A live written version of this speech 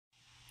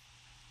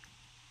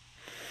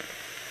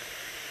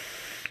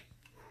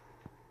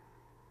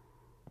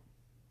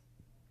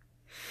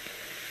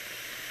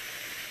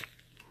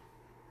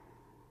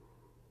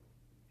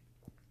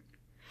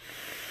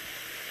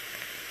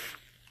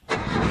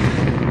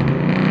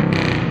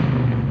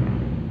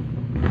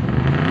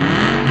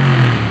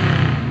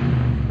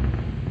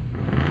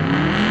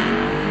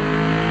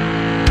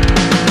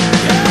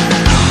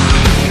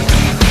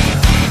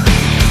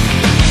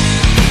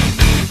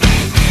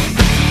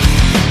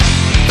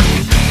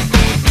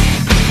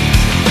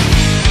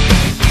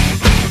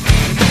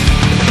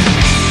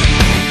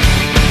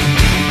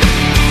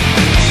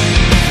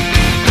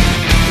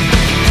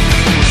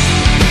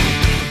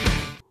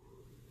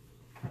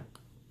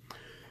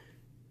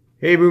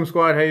Hey Boom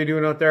Squad, how you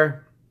doing out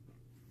there?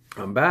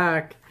 I'm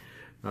back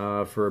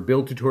for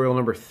build tutorial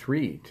number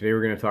 3. Today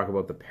we're going to talk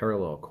about the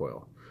parallel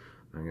coil.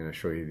 I'm going to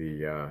show you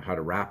the how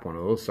to wrap one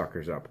of those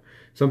suckers up.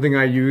 Something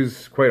I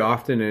use quite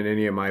often in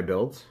any of my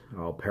builds.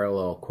 I'll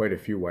parallel quite a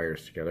few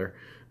wires together.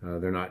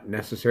 They're not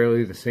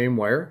necessarily the same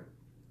wire,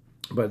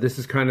 but this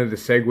is kind of the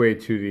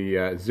segue to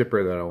the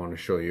zipper that I want to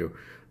show you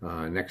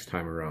next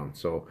time around.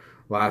 So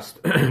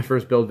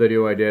first build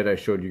video I did, I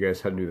showed you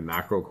guys how to do the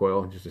macro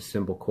coil, just a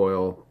simple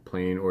coil,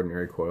 plain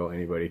ordinary coil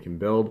anybody can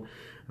build.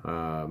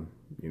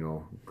 You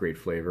know, great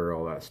flavor,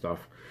 all that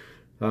stuff.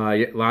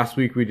 Last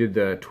week we did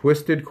the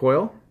twisted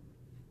coil.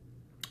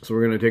 So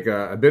we're going to take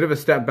a bit of a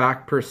step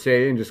back per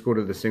se and just go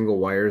to the single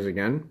wires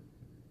again.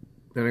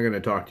 Then I'm going to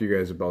talk to you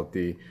guys about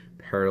the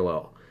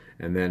parallel.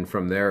 And then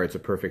from there, it's a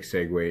perfect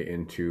segue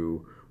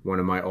into one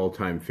of my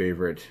all-time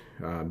favorite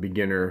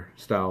beginner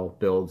style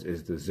builds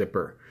is the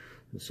zipper.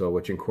 So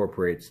which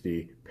incorporates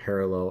the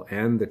parallel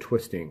and the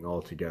twisting all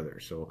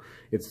together. So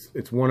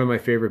it's one of my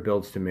favorite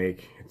builds to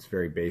make. It's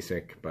very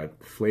basic,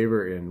 but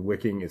flavor and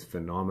wicking is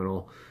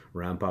phenomenal.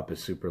 Ramp up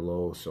is super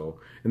low.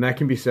 So, and that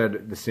can be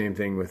said the same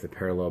thing with the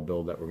parallel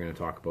build that we're going to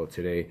talk about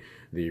today.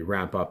 The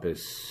ramp up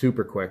is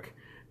super quick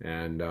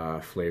and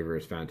flavor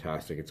is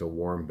fantastic. It's a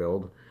warm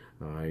build.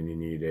 And you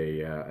need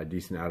a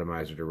decent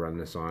atomizer to run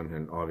this on,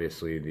 and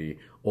obviously the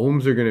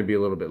ohms are going to be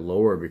a little bit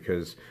lower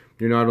because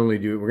we're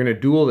going to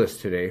dual this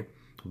today,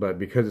 but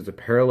because it's a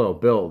parallel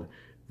build,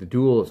 the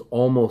dual is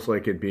almost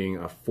like it being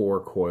a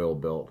 4-coil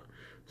build.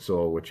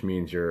 So which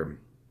means you're,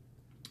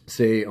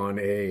 say on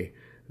a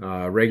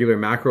regular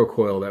macro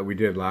coil that we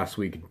did last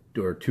week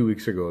or 2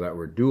 weeks ago that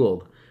were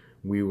dualed,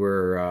 we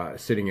were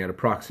sitting at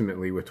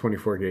approximately with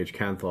 24 gauge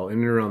Canthal in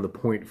and around the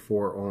 0.4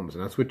 ohms,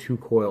 and that's with 2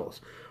 coils.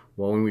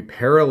 Well, when we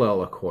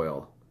parallel a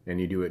coil and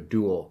you do it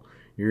dual,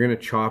 you're going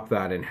to chop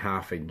that in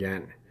half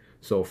again.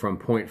 So from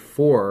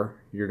 0.4,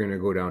 you're going to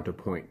go down to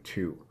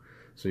 0.2.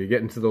 So you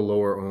get into the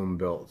lower ohm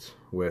builds.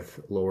 With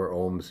lower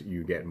ohms,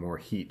 you get more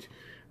heat.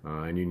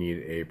 And you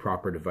need a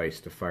proper device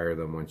to fire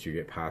them once you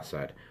get past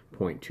that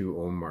 0.2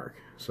 ohm mark.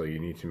 So you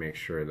need to make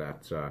sure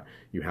that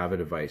you have a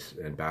device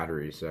and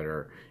batteries that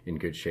are in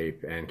good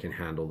shape and can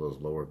handle those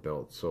lower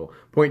builds. So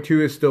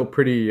 0.2 is still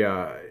pretty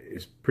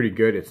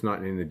good. It's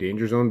not in the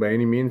danger zone by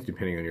any means,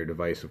 depending on your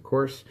device, of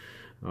course.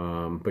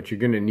 But you're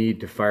going to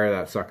need to fire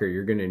that sucker.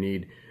 You're going to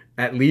need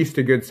at least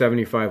a good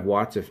 75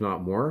 watts, if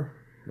not more,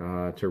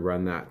 to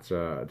run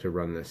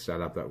this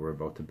setup that we're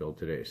about to build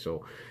today.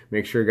 So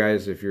make sure,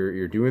 guys, if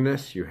you're doing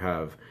this, you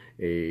have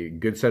a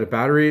good set of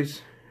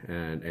batteries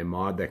and a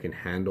mod that can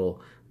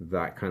handle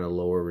that kind of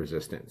lower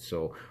resistance.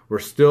 So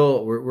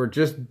we're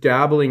just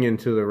dabbling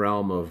into the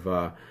realm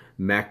of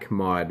mech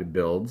mod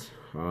builds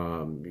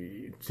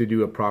to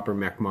do a proper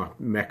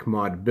mech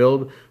mod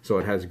build, so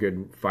it has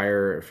good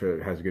fire, if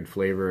it has good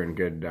flavor and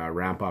good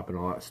ramp up and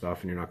all that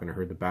stuff, and you're not going to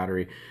hurt the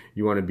battery.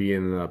 You want to be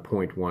in the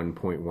 0.1,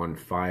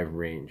 0.15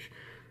 range.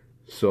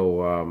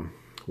 So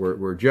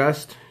we're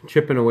just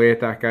chipping away at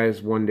that,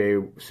 guys. One day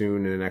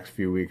soon, in the next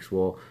few weeks,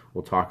 we'll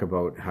talk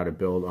about how to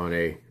build on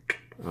a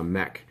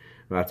mech.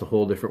 That's a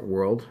whole different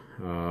world.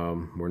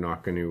 We're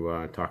not going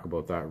to talk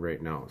about that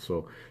right now.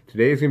 So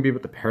today is going to be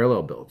about the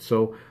parallel build.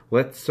 So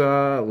let's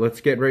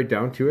get right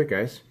down to it,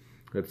 guys.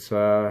 Let's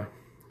go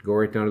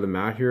right down to the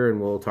mat here,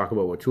 and we'll talk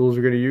about what tools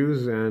we're going to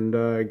use and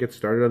get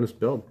started on this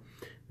build.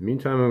 In the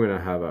meantime, I'm going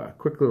to have a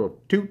quick little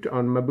toot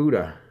on my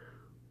Buddha.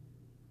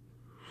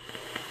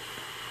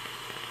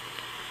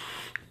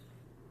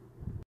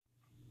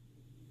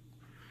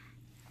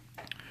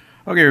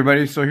 Okay,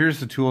 everybody, so here's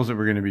the tools that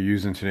we're going to be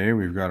using today.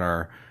 We've got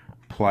our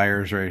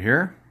pliers right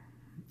here.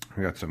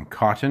 We got some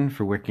cotton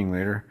for wicking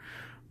later.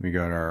 We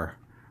got our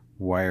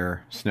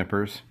wire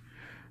snippers.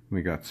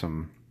 We got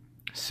some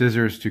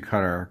scissors to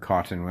cut our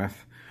cotton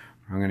with.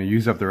 I'm going to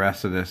use up the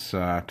rest of this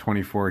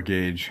 24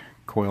 gauge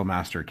Coil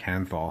Master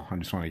Canthal. I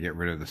just want to get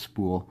rid of the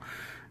spool.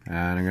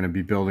 And I'm going to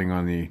be building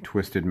on the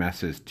Twisted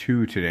Messes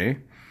 2 today.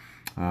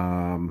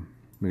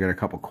 We got a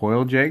couple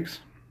coil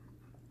jigs.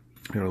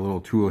 Got a little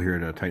tool here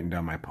to tighten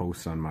down my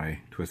posts on my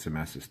Twisted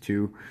Messes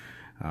 2.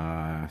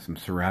 Some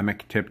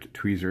ceramic tipped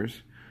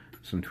tweezers,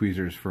 some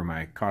tweezers for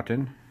my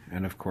cotton,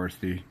 and of course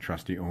the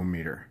trusty ohm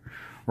meter.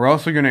 We're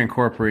also going to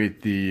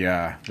incorporate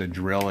the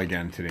drill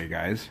again today,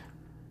 guys.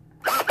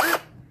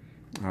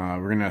 We're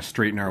going to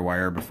straighten our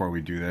wire before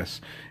we do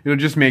this. It'll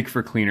just make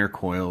for cleaner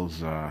coils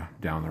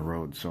down the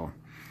road. So, all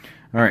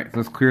right,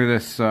 let's clear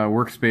this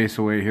workspace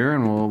away here,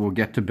 and we'll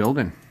get to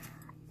building.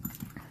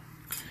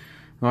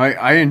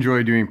 I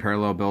enjoy doing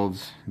parallel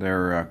builds.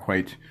 They're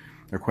quite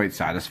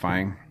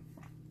satisfying.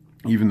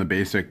 Even the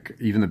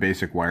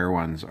basic wire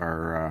ones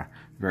are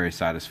very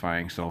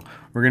satisfying. So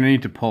we're going to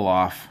need to pull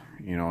off,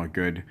 you know, a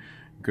good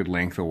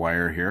length of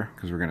wire here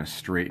because we're going to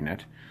straighten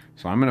it.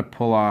 So I'm going to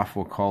pull off.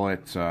 We'll call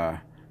it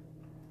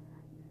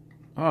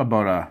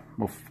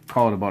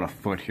about a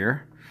foot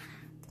here,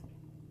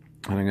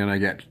 and I'm going to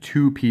get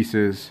 2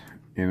 pieces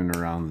in and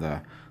around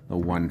the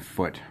 1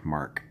 foot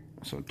mark.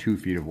 So 2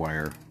 feet of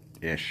wire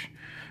ish.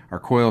 our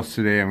coils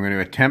today. I'm going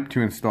to attempt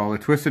to install the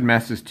Twisted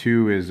Messes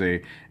 2 is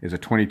a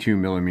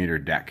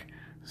 22mm deck.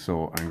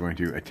 So I'm going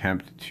to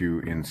attempt to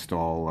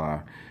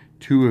install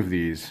two of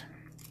these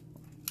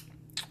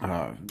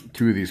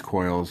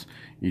coils.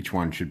 Each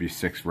one should be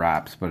 6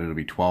 wraps, but it'll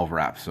be 12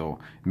 wraps. So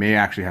may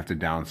actually have to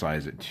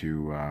downsize it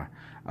to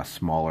a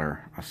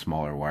smaller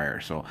wire.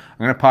 So I'm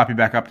going to pop you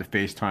back up to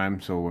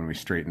FaceTime, so when we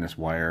straighten this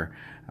wire,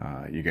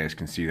 you guys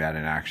can see that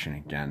in action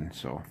again.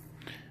 So,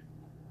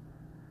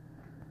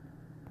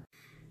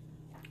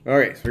 all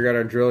right, so we got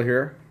our drill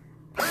here.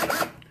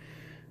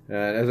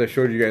 And as I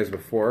showed you guys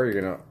before,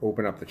 you're going to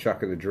open up the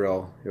chuck of the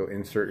drill. You'll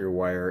insert your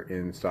wire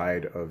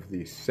inside of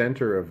the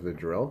center of the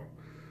drill.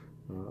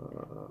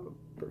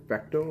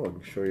 Perfecto.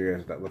 I'll show you guys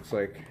what that looks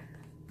like.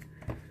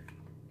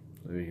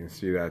 You can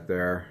see that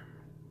there.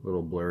 A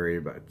little blurry,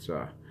 but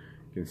you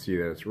can see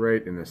that it's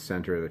right in the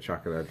center of the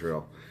chuck of that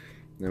drill.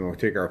 Then we'll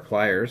take our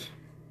pliers.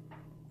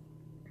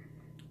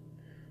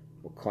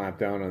 We'll clamp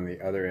down on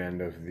the other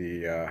end of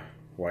the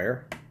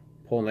wire.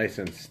 Pull nice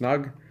and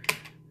snug.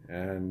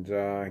 And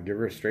give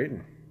her a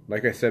straighten.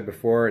 Like I said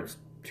before, it's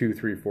 2,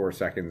 3, 4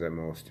 seconds at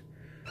most.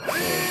 So 1,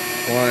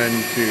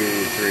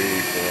 2, 3,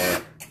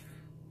 4.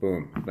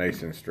 Boom,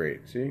 nice and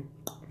straight. See?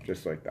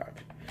 Just like that.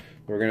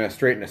 We're going to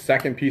straighten a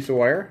second piece of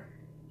wire.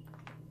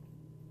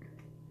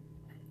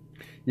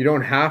 You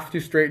don't have to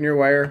straighten your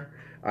wire.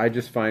 I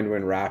just find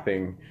when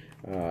wrapping,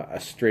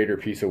 a straighter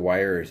piece of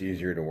wire is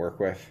easier to work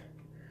with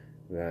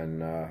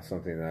than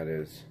something that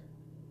is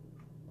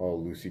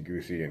all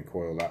loosey-goosey and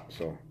coiled up.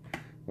 So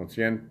once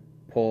again,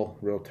 pull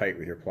real tight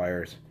with your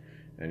pliers,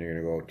 and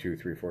you're going to go 2,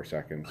 3, 4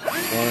 seconds. 1, 2,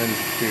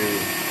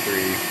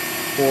 3,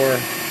 4.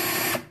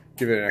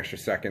 Give it an extra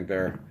second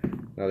there.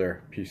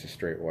 Another piece of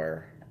straight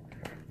wire.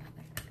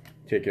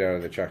 Take it out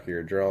of the chuck of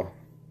your drill,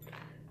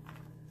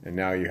 and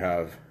now you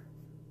have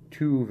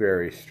 2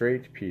 very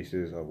straight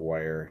pieces of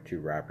wire to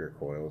wrap your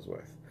coils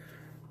with.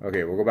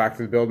 Okay, we'll go back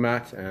to the build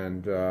mat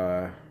and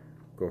go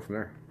from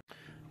there.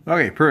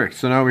 Okay, perfect.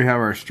 So now we have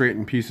our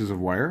straightened pieces of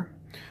wire.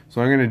 So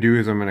what I'm going to do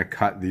is I'm going to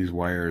cut these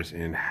wires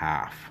in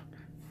half.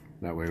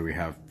 That way we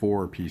have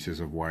 4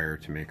 pieces of wire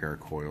to make our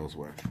coils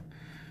with.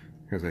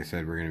 As I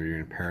said, we're going to be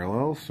doing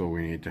parallels, so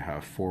we need to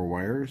have 4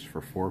 wires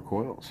for 4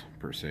 coils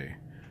per se.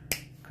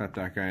 Cut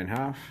that guy in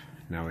half.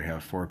 Now we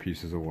have 4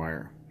 pieces of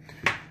wire.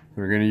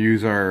 We're going to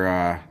use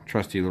our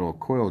trusty little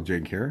coil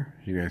jig here.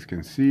 You guys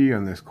can see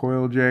on this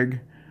coil jig,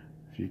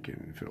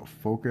 if it'll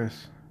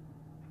focus.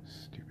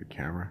 Stupid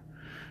camera.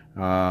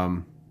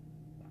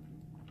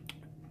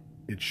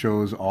 It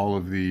shows all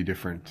of the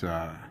different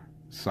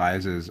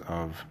sizes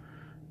of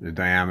the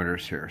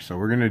diameters here. So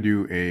we're going to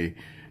do a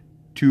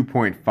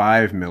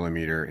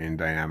 2.5mm in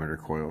diameter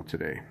coil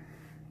today.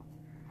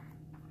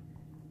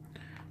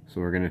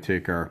 So we're going to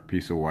take our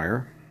piece of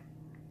wire.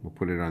 We'll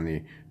put it on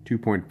the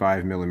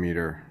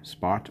 2.5mm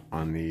spot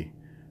on the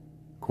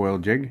coil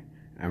jig,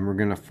 and we're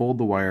going to fold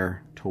the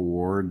wire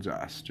towards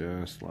us,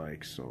 just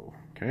like so.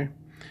 Okay.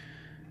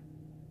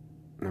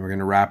 And we're going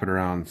to wrap it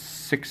around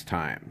 6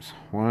 times.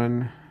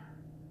 1,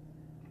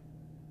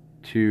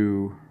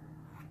 2,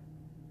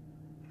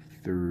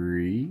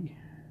 3,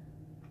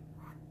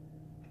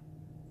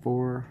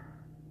 4,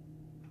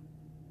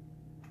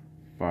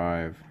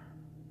 5,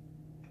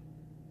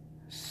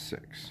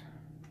 6.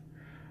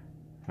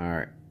 All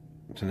right.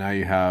 So now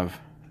you have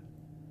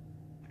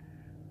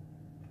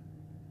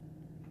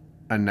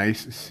a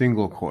nice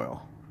single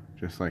coil,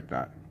 just like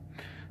that.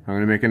 I'm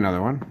going to make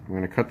another one. I'm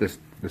going to cut this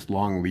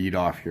long lead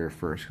off here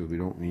first because we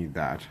don't need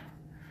that.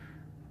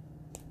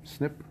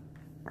 Snip.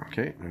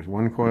 Okay, there's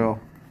one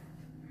coil.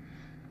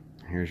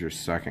 Here's your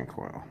second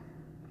coil.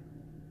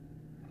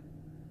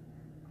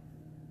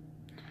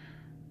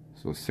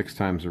 So 6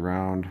 times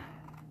around.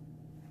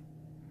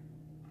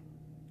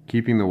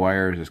 Keeping the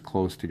wires as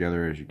close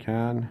together as you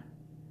can.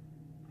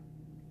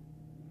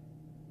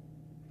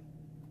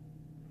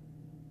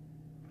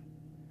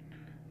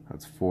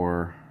 That's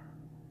 4,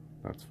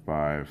 that's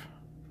 5,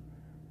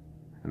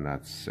 and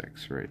that's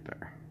 6 right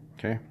there.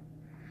 Okay?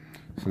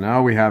 So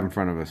now we have in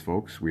front of us,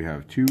 folks, we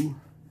have 2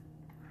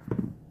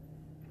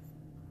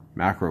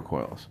 macro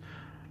coils.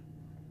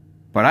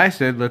 But I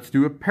said, let's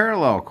do a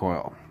parallel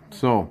coil.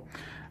 So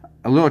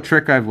a little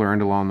trick I've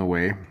learned along the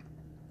way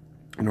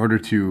in order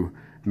to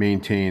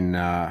maintain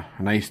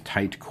nice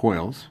tight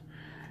coils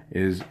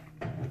is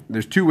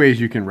there's 2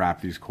 ways you can wrap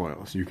these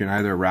coils. You can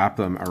either wrap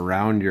them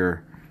around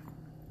your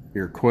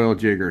coil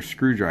jig or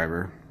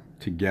screwdriver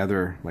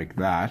together like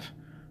that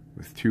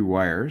with 2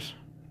 wires.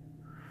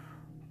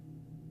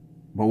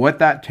 But what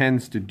that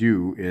tends to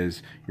do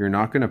is you're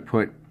not going to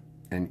put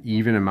an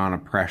even amount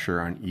of pressure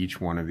on each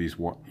one of these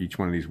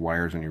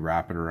wires when you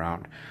wrap it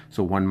around.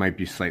 So one might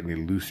be slightly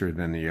looser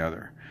than the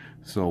other.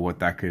 So what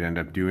that could end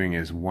up doing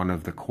is one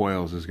of the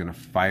coils is going to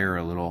fire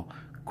a little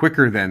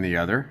quicker than the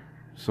other.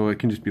 So it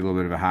can just be a little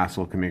bit of a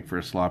hassle. It can make for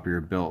a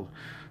sloppier build.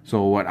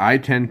 So what I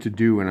tend to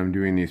do when I'm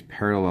doing these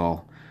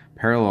parallel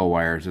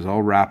wires is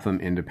I'll wrap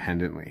them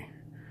independently.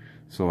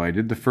 So I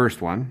did the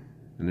first one,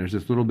 and there's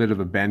this little bit of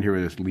a bend here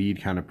where this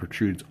lead kind of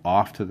protrudes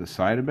off to the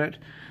side a bit.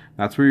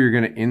 that's where you're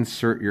going to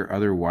insert your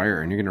other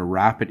wire, and you're going to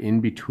wrap it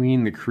in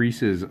between the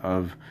creases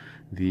of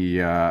the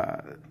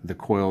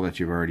coil that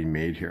you've already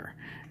made here.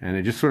 And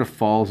it just sort of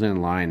falls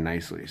in line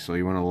nicely. So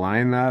you want to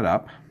line that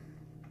up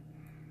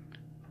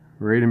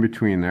right in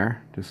between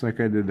there, just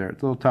like I did there.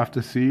 It's a little tough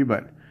to see,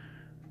 but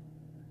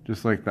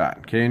just like that.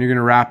 Okay, and you're going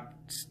to wrap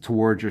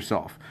towards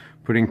yourself,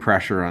 putting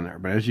pressure on there.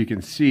 But as you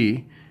can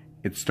see,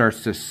 it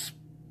starts to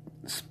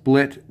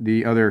split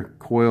the other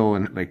coil,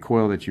 and like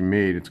coil that you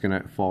made. It's going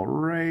to fall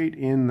right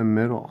in the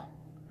middle,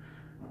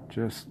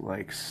 just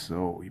like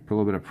so. You put a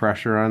little bit of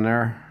pressure on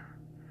there,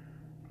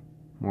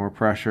 more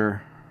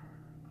pressure.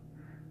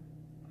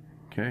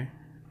 Okay,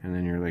 and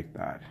then you're like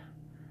that.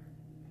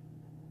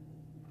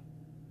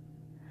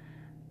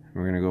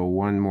 We're going to go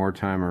one more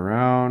time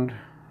around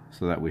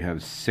so that we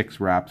have 6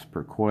 wraps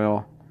per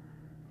coil.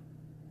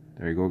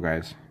 There you go,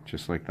 guys,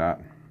 just like that.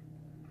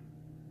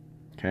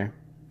 Okay,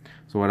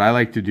 so what I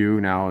like to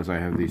do now is I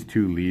have these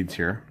 2 leads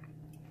here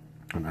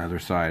on either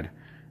side.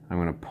 I'm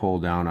going to pull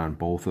down on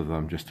both of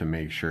them just to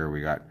make sure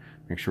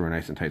we're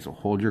nice and tight. So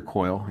hold your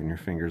coil in your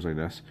fingers like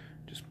this,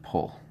 just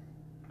pull,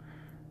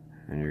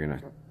 and you're going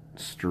to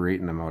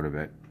straighten them out a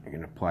bit. You're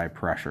going to apply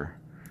pressure.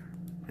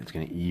 It's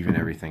going to even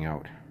everything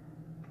out.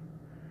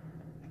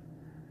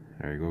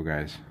 There you go,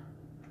 guys.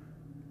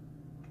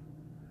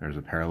 There's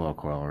a parallel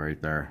coil right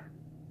there.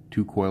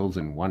 2 coils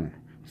in one.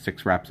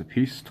 6 wraps a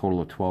piece, total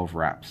of 12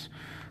 wraps.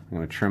 I'm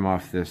going to trim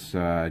off this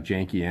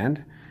janky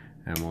end,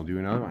 and we'll do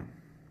another one.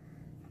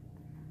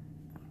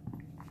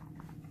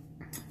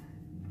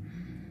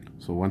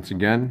 So once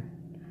again,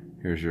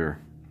 here's your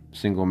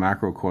single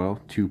macro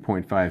coil,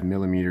 2.5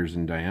 millimeters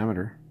in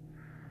diameter.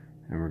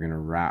 And we're going to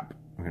wrap.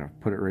 I'm going to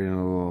put it right in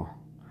a little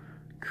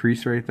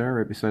crease right there,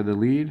 right beside the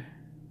lead.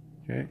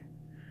 Okay. And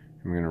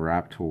we're going to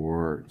wrap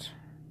towards.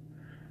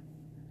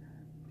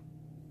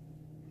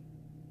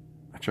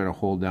 I try to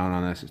hold down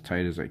on this as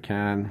tight as I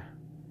can.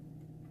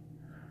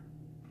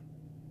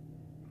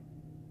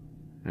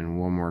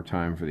 And one more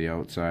time for the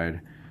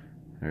outside.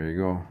 There you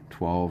go.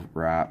 12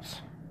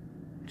 wraps,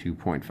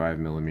 2.5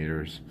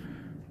 millimeters,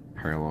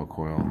 parallel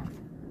coil.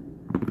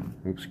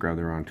 Oops, grab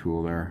the wrong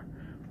tool there.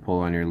 Pull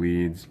on your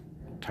leads.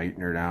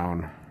 Tighten her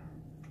down.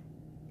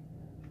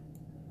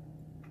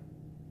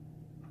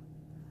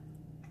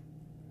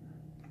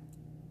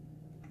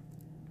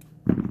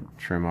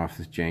 Trim off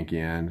this janky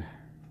end.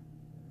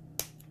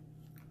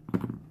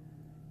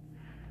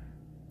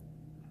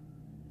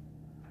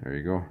 There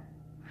you go.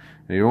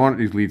 Now you don't want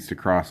these leads to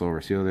cross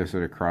over. See how they're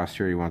sort of crossed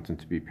here? You want them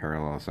to be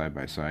parallel side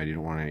by side. You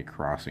don't want any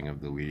crossing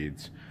of the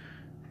leads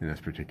in this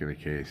particular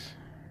case.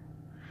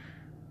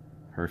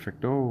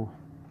 Perfecto.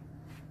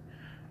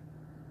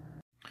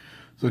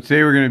 So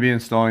today we're going to be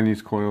installing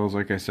these coils,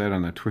 like I said,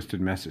 on the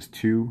Twisted Messes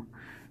 2.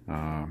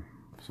 So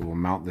we'll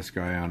mount this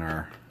guy on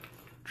our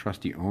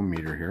trusty ohm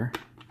meter here.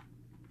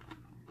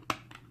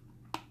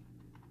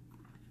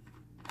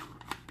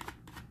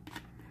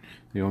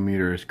 The ohm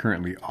meter is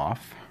currently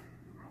off.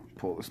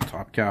 Pull this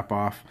top cap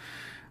off.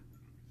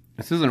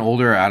 This is an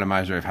older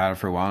atomizer. I've had it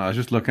for a while. I was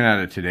just looking at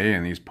it today,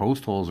 and these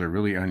post holes are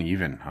really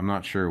uneven. I'm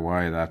not sure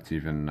why that's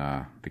even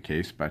the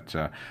case, but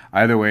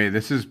either way,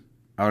 this is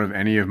out of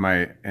any of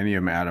my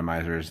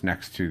atomizers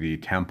next to the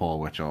Temple,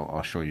 which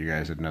I'll show you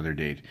guys at another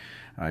date.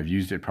 I've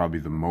used it probably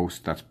the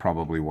most. That's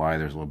probably why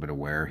there's a little bit of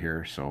wear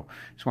here, so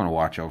just want to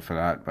watch out for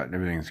that, but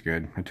everything's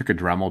good. I took a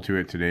Dremel to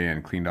it today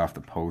and cleaned off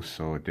the post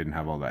so it didn't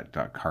have all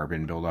that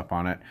carbon buildup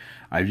on it.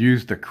 I've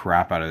used the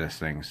crap out of this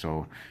thing,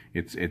 so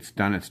it's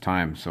done its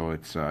time. So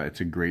it's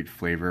a great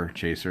flavor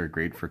chaser,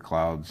 great for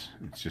clouds.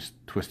 It's just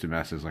Twisted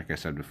Messes, like I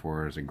said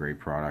before, is a great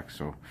product.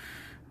 So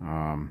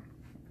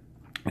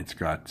it's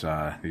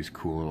got these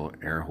cool little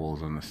air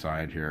holes on the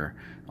side here,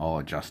 all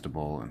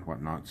adjustable and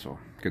whatnot, so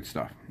good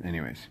stuff.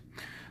 Anyways,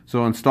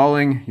 so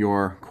installing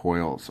your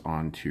coils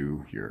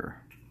onto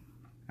your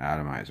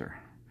atomizer.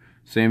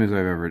 Same as I've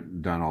ever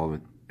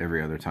done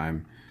every other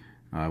time.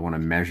 I want to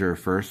measure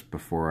first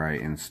before I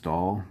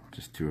install,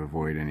 just to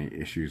avoid any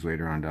issues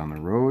later on down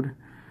the road.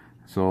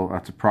 So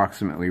that's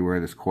approximately where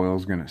this coil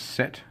is going to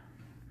sit.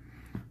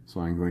 So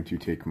I'm going to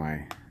take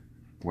my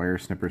wire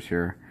snippers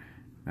here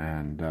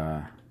and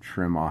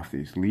trim off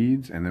these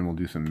leads, and then we'll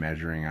do some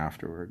measuring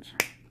afterwards.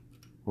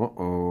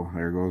 Uh-oh,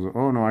 there goes.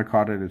 Oh no, I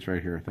caught it. It's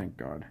right here. Thank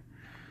God.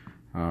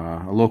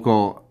 A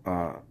local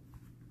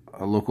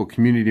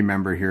community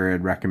member here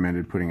had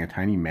recommended putting a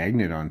tiny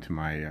magnet onto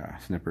my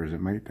snippers.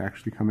 It might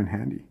actually come in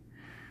handy.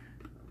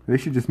 They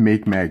should just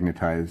make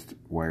magnetized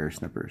wire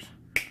snippers,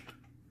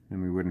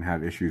 and we wouldn't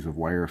have issues of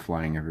wire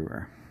flying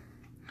everywhere.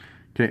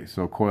 Okay,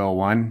 so coil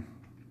 1,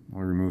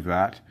 we'll remove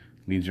that.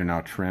 Leads are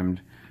now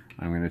trimmed.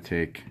 I'm going to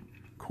take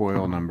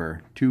coil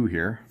number 2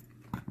 here,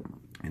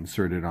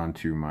 insert it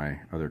onto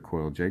my other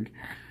coil jig.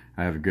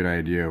 I have a good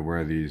idea of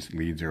where these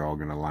leads are all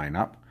going to line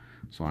up,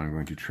 so I'm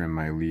going to trim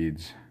my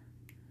leads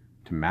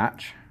to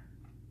match,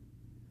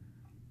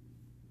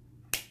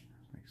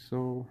 like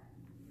so,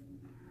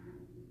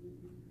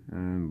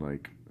 and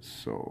like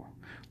so.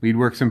 Lead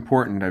work's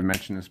important. I've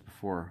mentioned this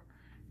before.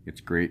 It's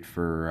great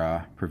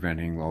for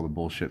preventing all the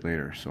bullshit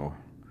later, so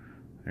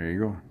There you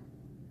go.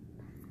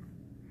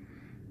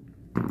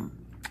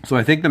 So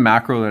I think the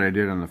macro that I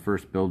did on the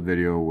first build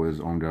video was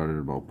ohmed out at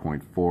about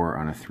 0.4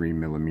 on a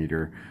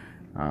 3mm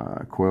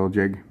coil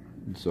jig.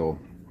 So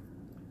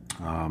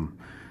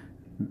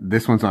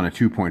this one's on a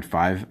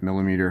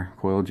 2.5mm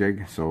coil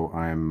jig. So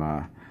I'm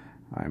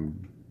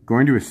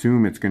going to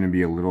assume it's going to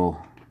be a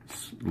little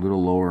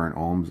lower in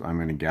ohms. I'm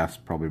going to guess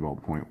probably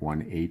about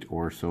 0.18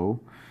 or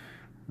so.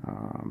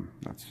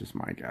 That's just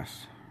my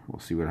guess. We'll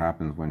see what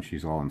happens when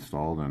she's all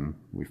installed and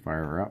we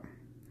fire her up.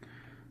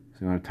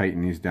 So I'm going to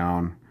tighten these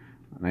down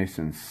nice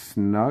and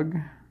snug.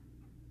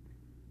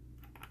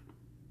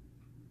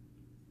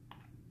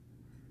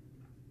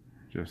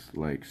 Just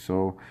like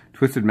so.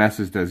 Twisted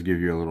Messes does give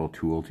you a little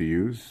tool to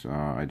use.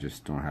 I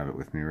just don't have it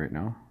with me right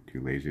now.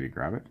 Too lazy to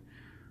grab it.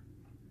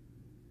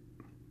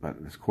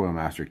 But this Coil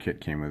Master kit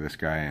came with this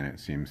guy and it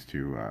seems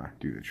to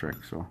do the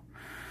trick. So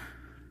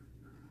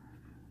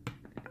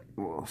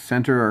we'll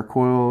center our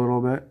coil a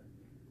little bit.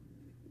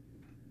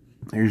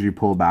 I usually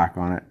pull back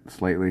on it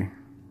slightly,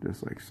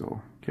 just like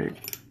so. Okay,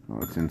 well,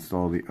 let's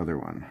install the other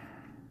one.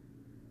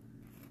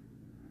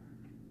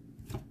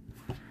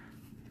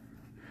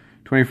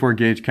 24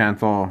 gauge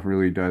Canthal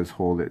really does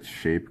hold its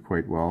shape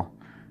quite well,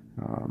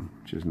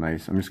 which is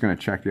nice. I'm just going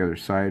to check the other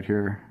side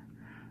here.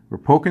 We're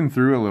poking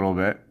through a little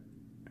bit.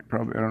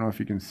 Probably, I don't know if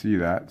you can see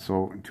that.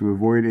 So to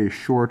avoid a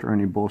short or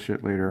any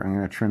bullshit later, I'm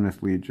going to trim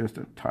this lead just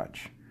a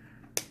touch.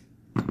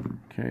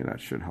 Okay, that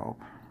should help.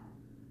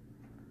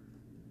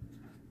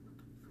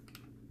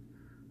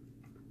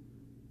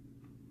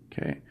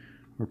 Okay,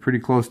 we're pretty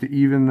close to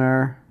even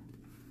there.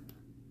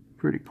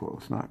 Pretty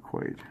close, not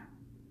quite.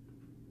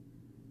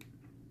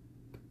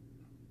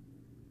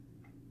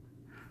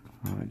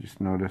 I just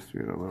noticed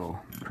we had a little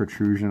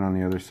protrusion on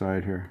the other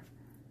side here.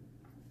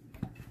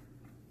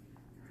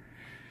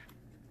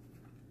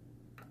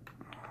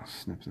 I'll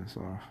snip this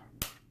off.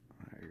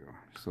 There you go,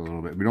 just a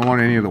little bit. We don't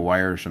want any of the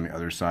wires from the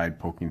other side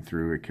poking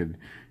through. It could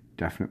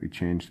definitely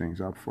change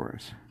things up for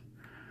us.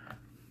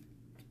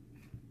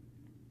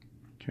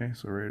 Okay,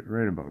 so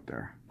right about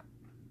there.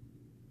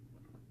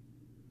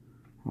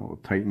 We'll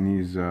tighten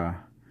these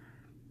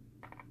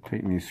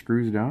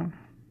screws down.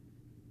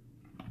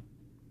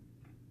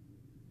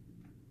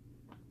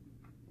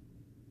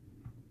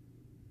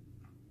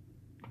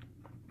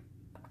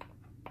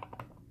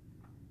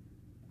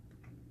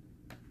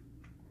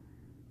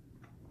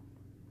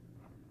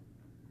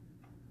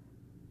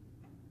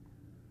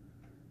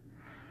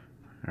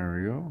 There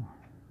we go.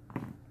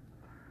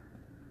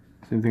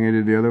 Same thing I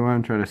did the other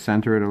one, try to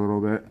center it a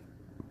little bit,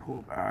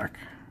 pull back.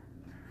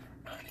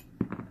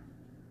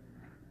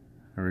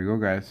 There we go,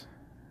 guys.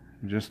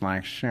 Just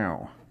like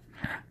so.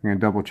 I'm going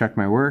to double check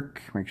my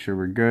work, make sure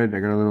we're good.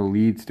 I got a little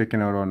lead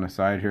sticking out on the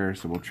side here,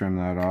 so we'll trim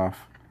that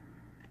off.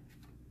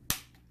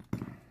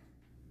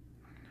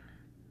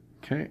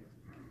 Okay.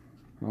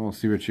 Well, we'll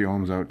see what she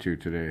ohms out to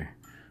today.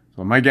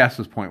 So my guess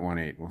was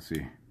 0.18, we'll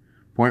see.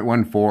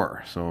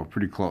 0.14, so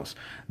pretty close.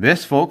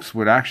 This, folks,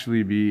 would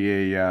actually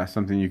be a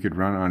something you could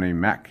run on a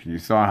mech. You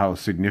saw how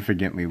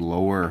significantly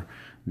lower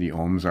the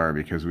ohms are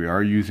because we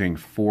are using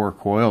 4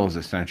 coils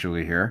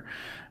essentially here.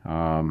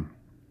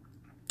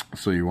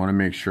 So you want to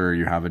make sure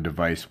you have a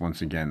device,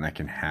 once again, that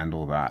can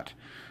handle that.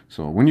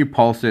 So when you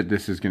pulse it,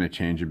 this is going to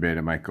change a bit.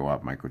 It might go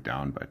up, might go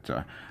down,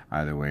 but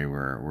either way,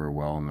 we're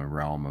well in the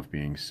realm of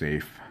being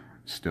safe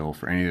still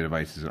for any of the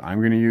devices that I'm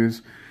going to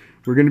use.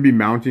 We're going to be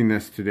mounting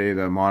this today.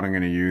 The mod I'm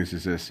going to use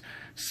is this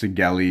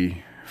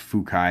Sigeli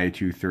Fukai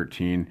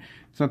 213.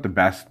 It's not the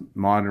best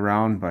mod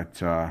around,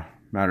 but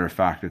matter of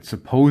fact, it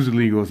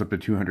supposedly goes up to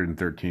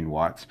 213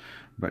 watts,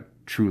 but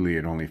truly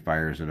it only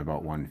fires at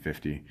about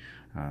 150.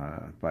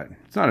 But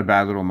it's not a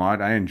bad little mod.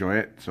 I enjoy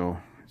it, so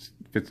it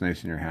fits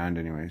nice in your hand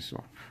anyway.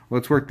 So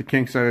let's work the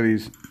kinks out of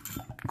these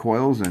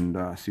coils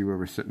and see where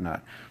we're sitting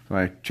at. So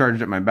I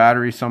charged up my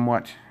battery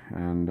somewhat,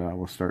 and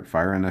we'll start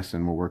firing this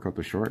and we'll work out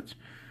the shorts.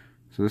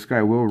 So this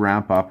guy will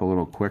ramp up a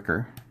little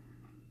quicker.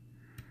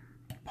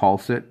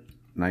 Pulse it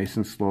nice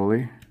and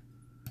slowly.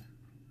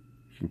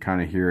 You can kind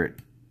of hear it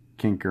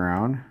kink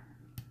around.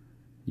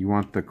 You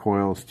want the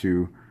coils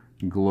to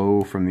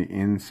glow from the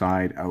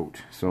inside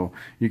out. So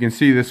you can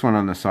see this one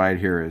on the side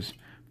here is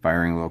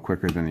firing a little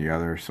quicker than the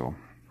other. So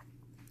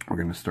we're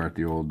going to start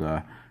the old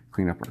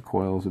clean up our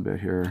coils a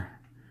bit here.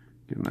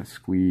 Give them a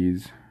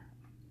squeeze.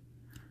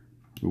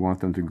 We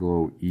want them to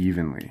glow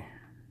evenly.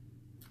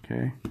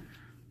 Okay.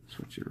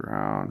 Switch it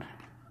around.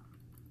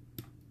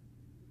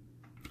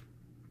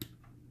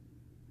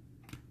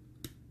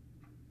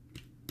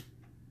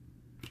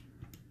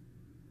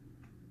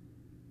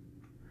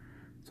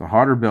 It's a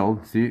hotter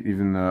build. See,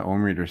 even the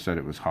ohm reader said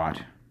it was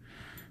hot.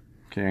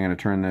 Okay, I'm going to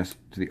turn this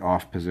to the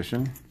off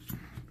position.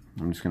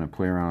 I'm just going to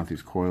play around with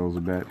these coils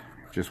a bit.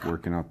 Just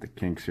working out the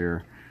kinks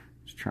here.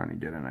 Just trying to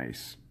get a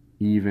nice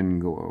even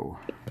glow.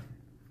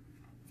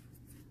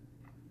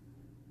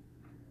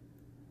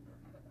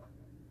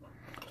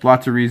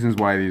 Lots of reasons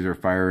why these are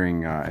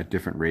firing at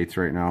different rates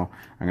right now.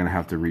 I'm going to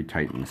have to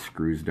retighten the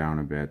screws down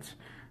a bit.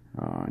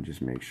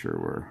 Just make sure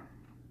we're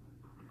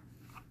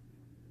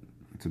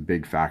It's a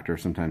big factor.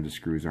 Sometimes the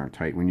screws aren't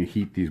tight. When you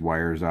heat these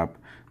wires up,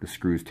 the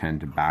screws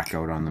tend to back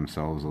out on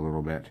themselves a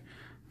little bit.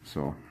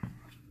 So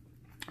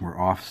we're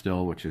off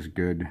still, which is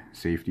good.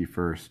 Safety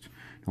first.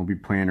 Don't be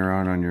playing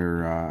around on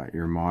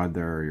your mod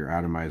there or your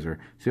atomizer.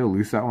 See how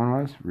loose that one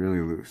was?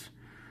 Really loose.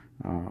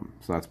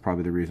 So that's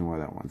probably the reason why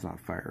that one's not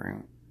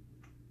firing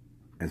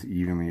as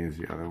evenly as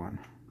the other one.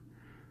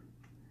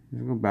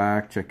 Just go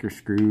back, check your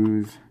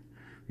screws.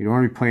 You don't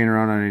want to be playing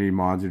around on any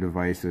mods or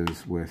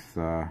devices with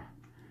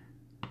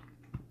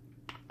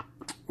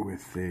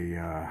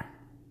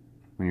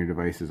when your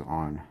device is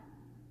on.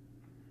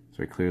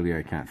 So clearly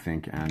I can't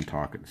think and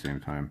talk at the same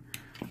time.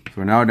 So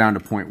we're now down to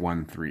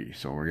 0.13,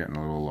 so we're getting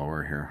a little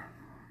lower here.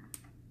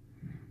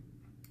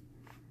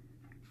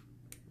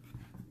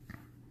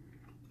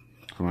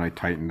 So when I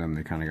tightened them,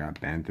 they kind of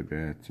got bent a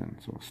bit, and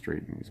so I'll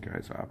straighten these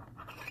guys up,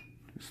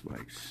 just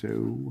like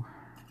so.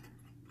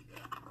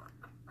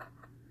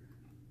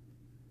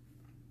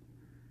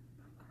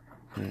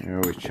 Okay, I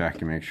always check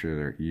to make sure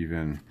they're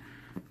even.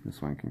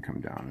 This one can come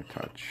down a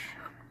touch.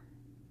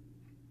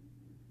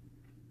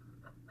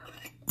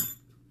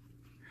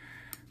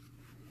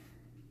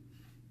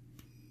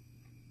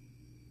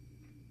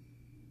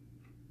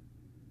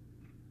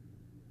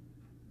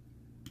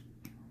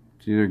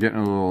 See, they're getting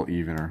a little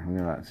evener.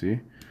 Look at that, see?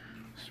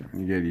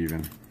 Starting to get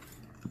even.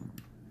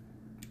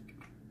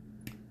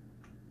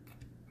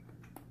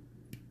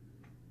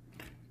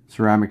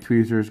 Ceramic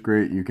tweezers,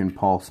 great. You can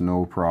pulse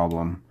no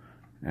problem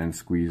and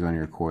squeeze on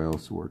your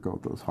coils to work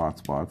out those hot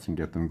spots and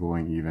get them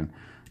going even.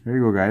 There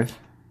you go, guys.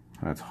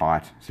 That's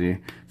hot. See?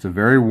 It's a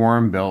very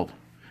warm belt.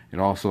 It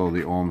also,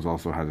 the ohms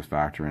also has a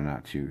factor in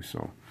that too.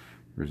 So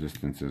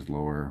resistance is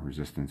lower,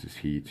 resistance is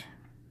heat.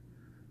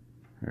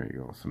 There you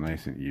go. So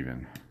nice and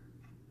even.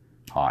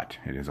 Hot.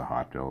 It is a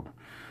hot build.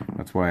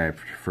 That's why I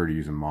prefer to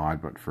use a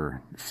mod, but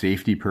for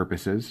safety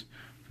purposes,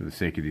 for the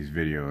sake of these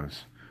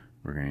videos,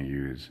 we're going to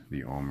use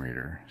the ohm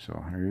reader.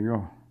 So there you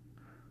go.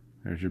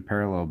 There's your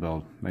parallel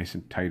build. Nice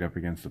and tight up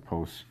against the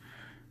posts.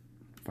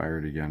 Fire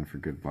it again for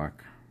good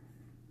luck.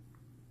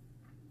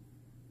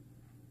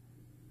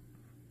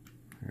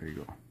 There you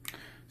go.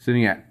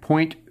 Sitting at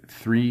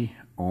 0.13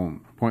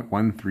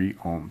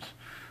 ohms.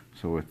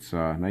 So it's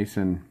nice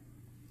and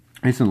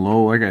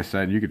low. Like I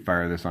said, you could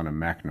fire this on a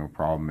mech, no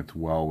problem. It's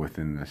well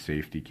within the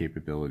safety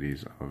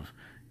capabilities of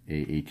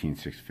a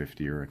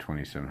 18650 or a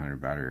 2700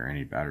 battery, or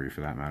any battery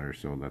for that matter.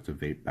 So that's a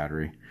vape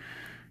battery.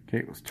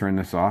 Okay, let's turn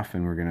this off,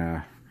 and we're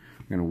gonna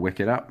wick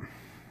it up.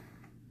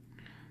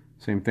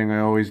 Same thing I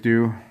always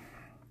do.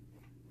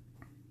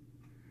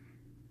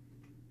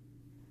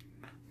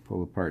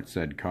 Pull apart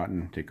said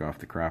cotton, take off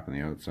the crap on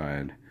the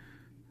outside,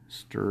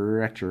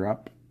 stretch her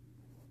up.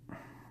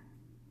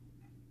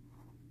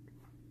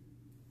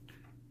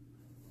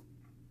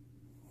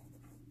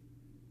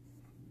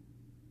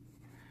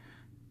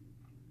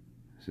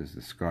 This is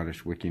the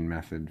Scottish wicking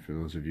method for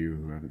those of you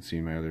who haven't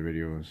seen my other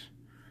videos.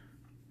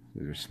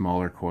 These are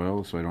smaller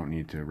coils, so I don't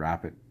need to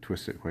wrap it,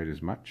 twist it quite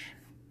as much.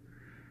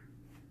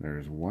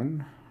 There's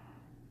one.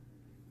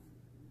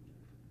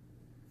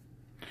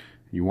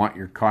 You want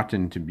your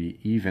cotton to be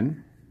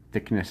even,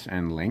 thickness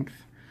and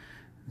length,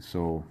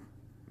 so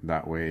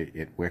that way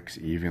it wicks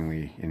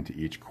evenly into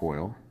each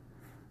coil.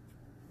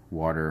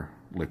 Water,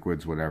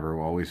 liquids, whatever,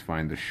 will always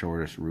find the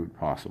shortest route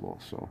possible.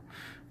 So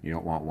you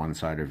don't want one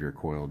side of your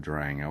coil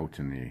drying out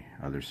and the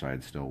other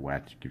side still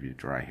wet, give you a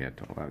dry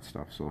hit, all that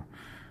stuff. So,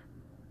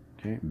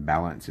 okay,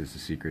 balance is the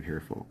secret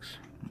here, folks.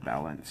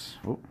 Balance.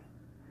 Oh.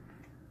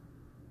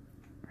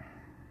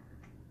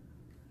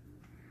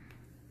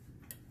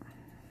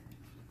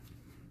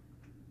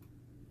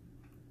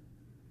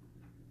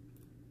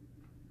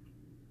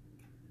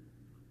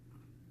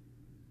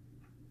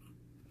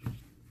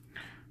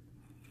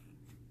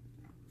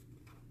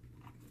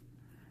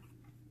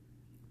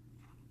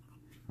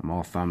 I'm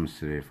all thumbs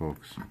today,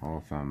 folks.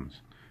 All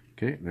thumbs.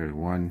 Okay, there's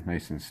one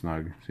nice and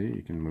snug. See,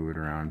 you can move it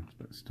around,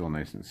 but still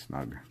nice and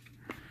snug.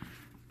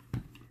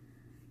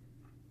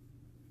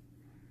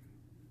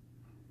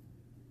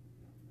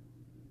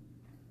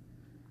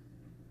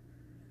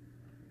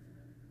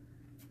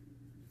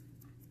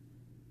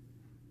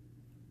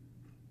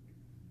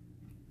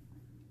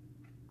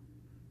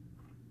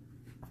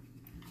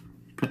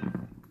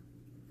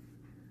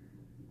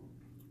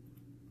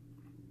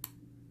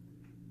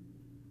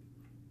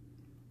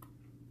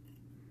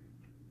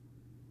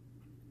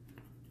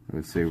 I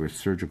would say with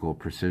surgical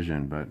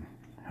precision, but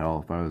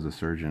hell, if I was a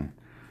surgeon,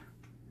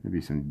 there'd be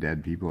some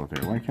dead people out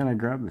there. Why can't I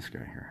grab this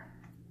guy here?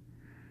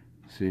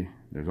 See,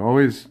 there's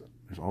always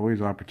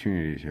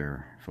opportunities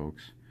here,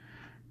 folks.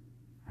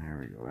 There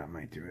we go, that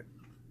might do it.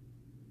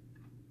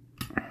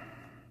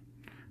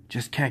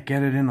 Just can't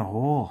get it in the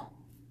hole.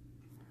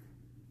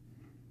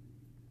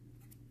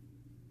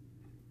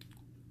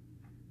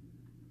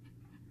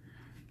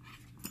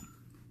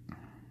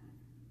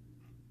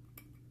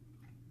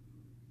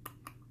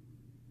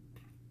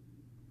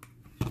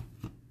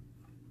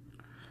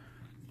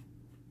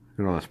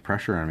 Look at all this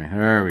pressure on me.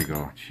 There we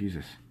go.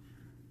 Jesus.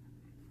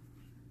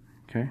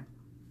 Okay.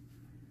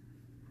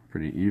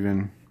 Pretty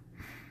even.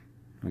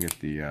 I'll get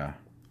the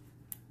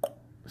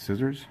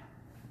scissors,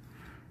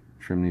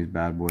 trim these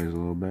bad boys a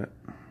little bit.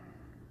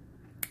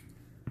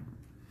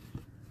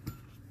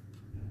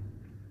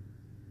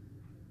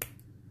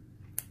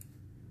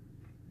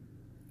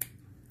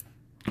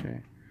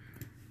 Okay,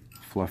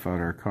 fluff out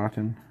our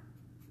cotton.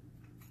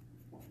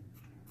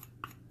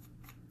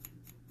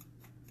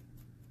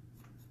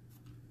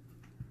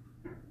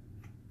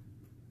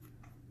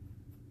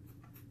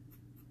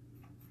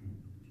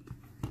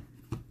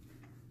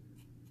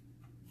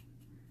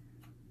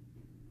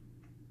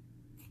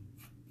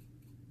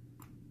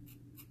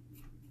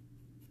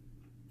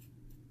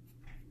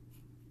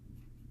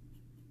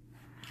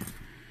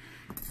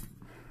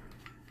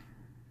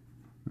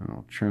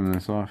 I'll trim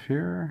this off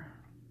here.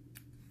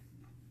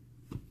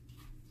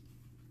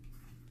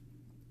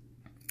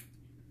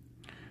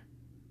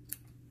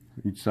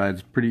 Each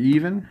side's pretty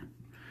even.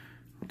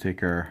 We'll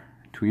take our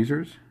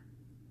tweezers,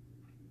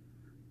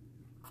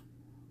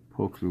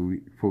 poke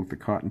the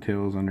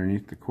cottontails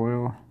underneath the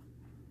coil.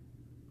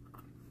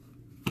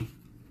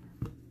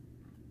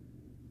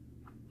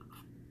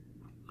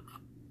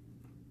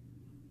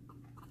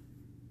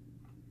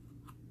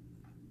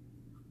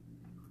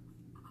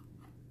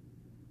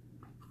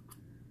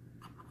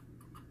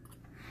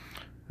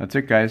 That's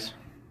it, guys.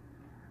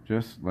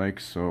 Just like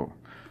so.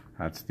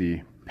 That's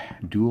the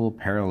dual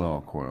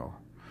parallel coil.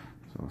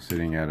 So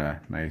sitting at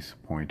a nice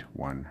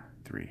 0.13.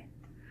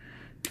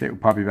 Okay, we'll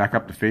pop you back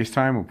up to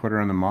FaceTime. We'll put her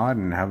on the mod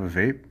and have a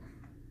vape.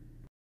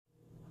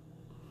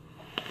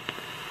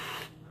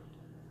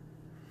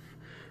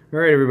 All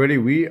right, everybody,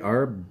 we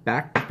are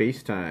back to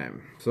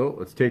FaceTime. So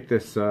let's take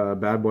this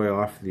bad boy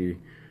off the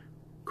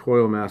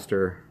Coil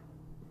Master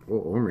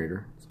ohm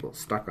meter. It's a little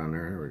stuck on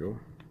there. There we go.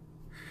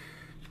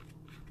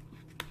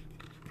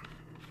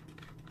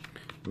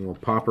 And we'll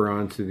pop her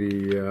onto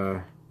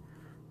the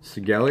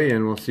Sigelei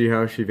and we'll see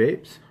how she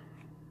vapes.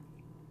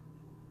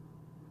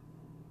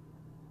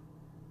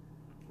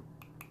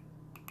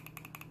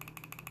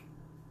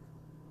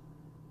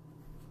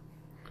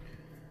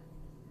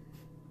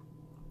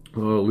 A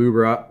little lube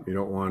her up. You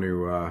don't want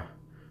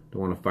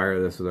to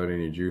fire this without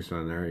any juice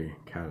on there.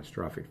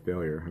 Catastrophic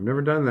failure. I've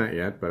never done that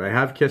yet, but I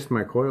have kissed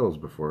my coils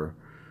before.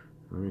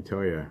 Let me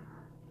tell you,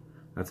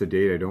 that's a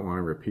date I don't want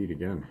to repeat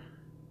again.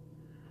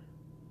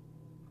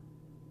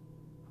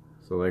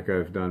 So like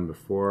I've done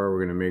before,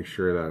 we're going to make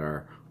sure that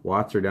our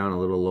watts are down a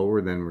little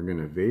lower than we're going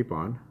to vape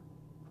on.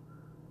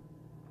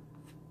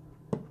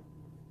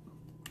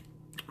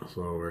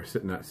 So we're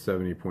sitting at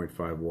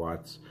 70.5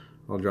 watts.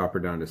 I'll drop her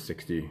down to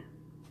 60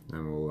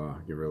 and we'll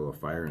give her a little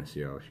fire and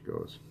see how she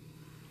goes.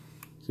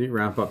 See,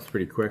 ramp up's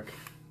pretty quick.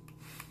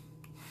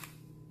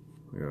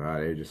 Look at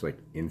that, just like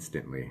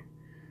instantly.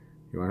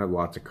 You want to have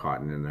lots of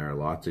cotton in there,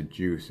 lots of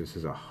juice. This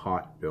is a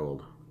hot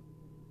build.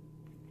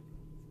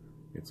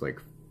 It's like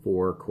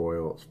 4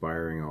 coils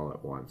firing all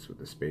at once with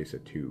a space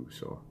of 2,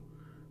 so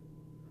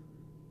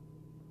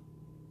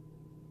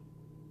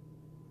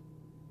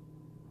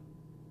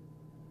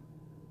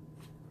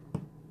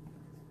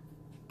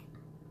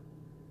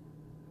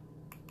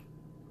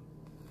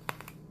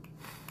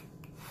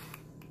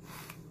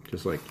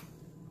just like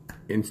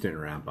instant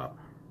ramp up.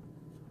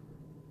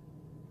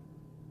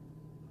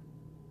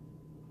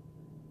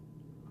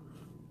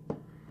 All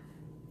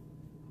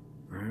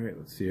right,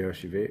 let's see how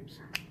she vapes.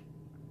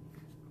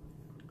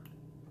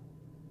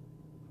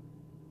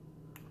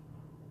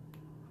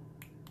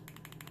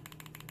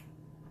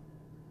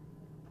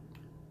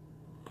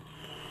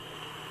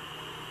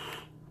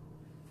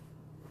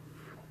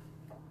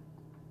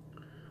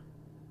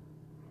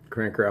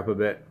 Crank her up a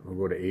bit. We'll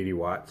go to 80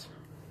 watts.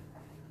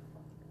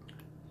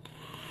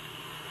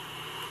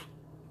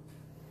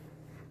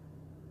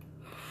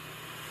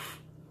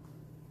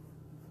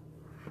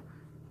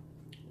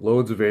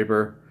 Loads of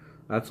vapor.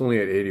 That's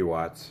only at 80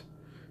 watts.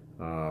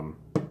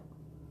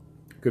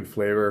 Good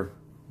flavor.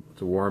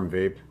 It's a warm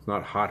vape. It's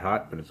not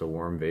hot, but it's a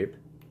warm vape.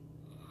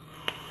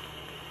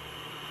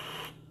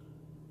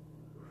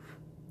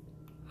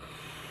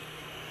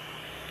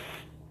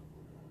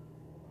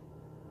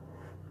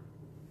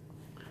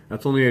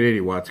 That's only at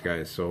 80 watts,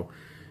 guys. So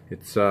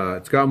it's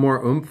got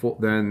more oomph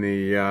than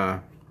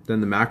the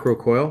macro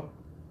coil.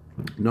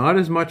 Not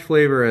as much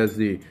flavor as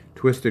the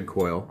twisted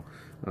coil.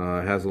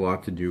 It has a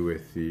lot to do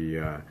with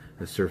the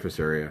surface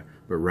area,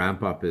 but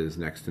ramp up is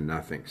next to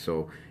nothing.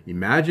 So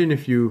imagine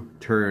if you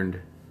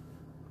turned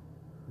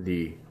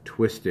the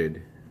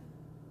twisted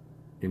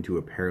into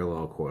a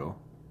parallel coil,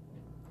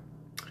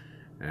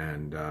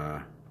 and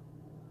the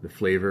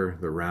flavor,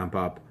 the ramp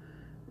up,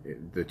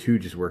 the two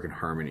just work in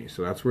harmony.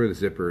 So that's where the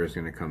zipper is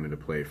going to come into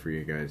play for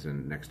you guys,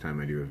 and next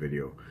time I do a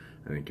video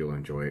I think you'll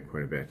enjoy it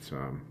quite a bit.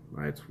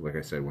 It's, like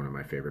I said, one of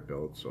my favorite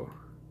builds. So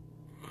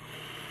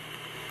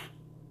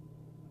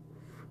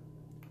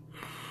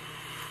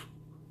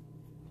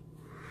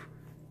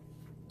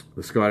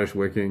the Scottish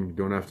wicking,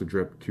 don't have to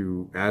drip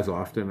as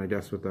often, I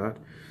guess, with that.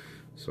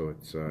 So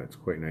it's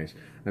quite nice.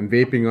 I'm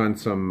vaping on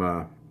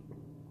some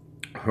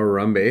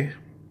Harambe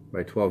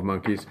by 12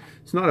 Monkeys.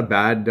 It's not a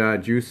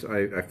bad juice.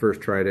 I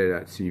first tried it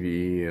at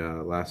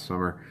CVE last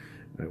summer.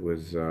 That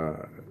was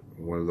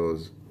one of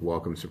those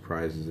welcome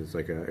surprises. It's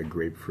like a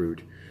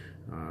grapefruit,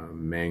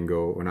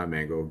 mango, or not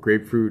mango,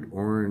 grapefruit,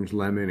 orange,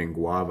 lemon, and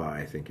guava,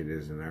 I think it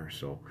is in there.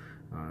 So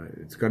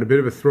it's got a bit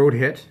of a throat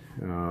hit,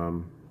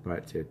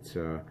 but it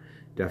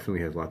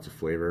definitely has lots of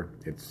flavor.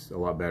 It's a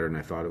lot better than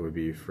I thought it would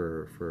be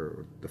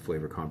for the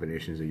flavor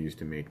combinations they used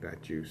to make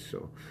that juice.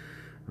 So,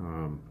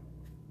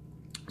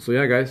 so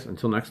yeah, guys,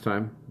 until next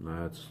time,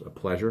 it's a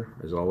pleasure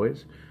as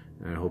always.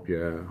 And I hope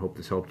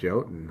this helped you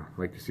out, and I'd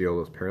like to see all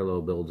those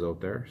parallel builds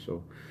out there.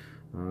 So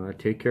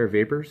take care,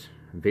 vapors.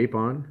 Vape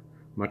on.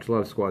 Much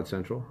love, Squad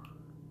Central.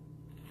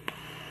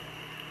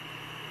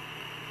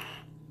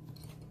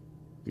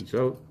 Peace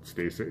out.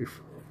 Stay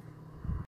safe.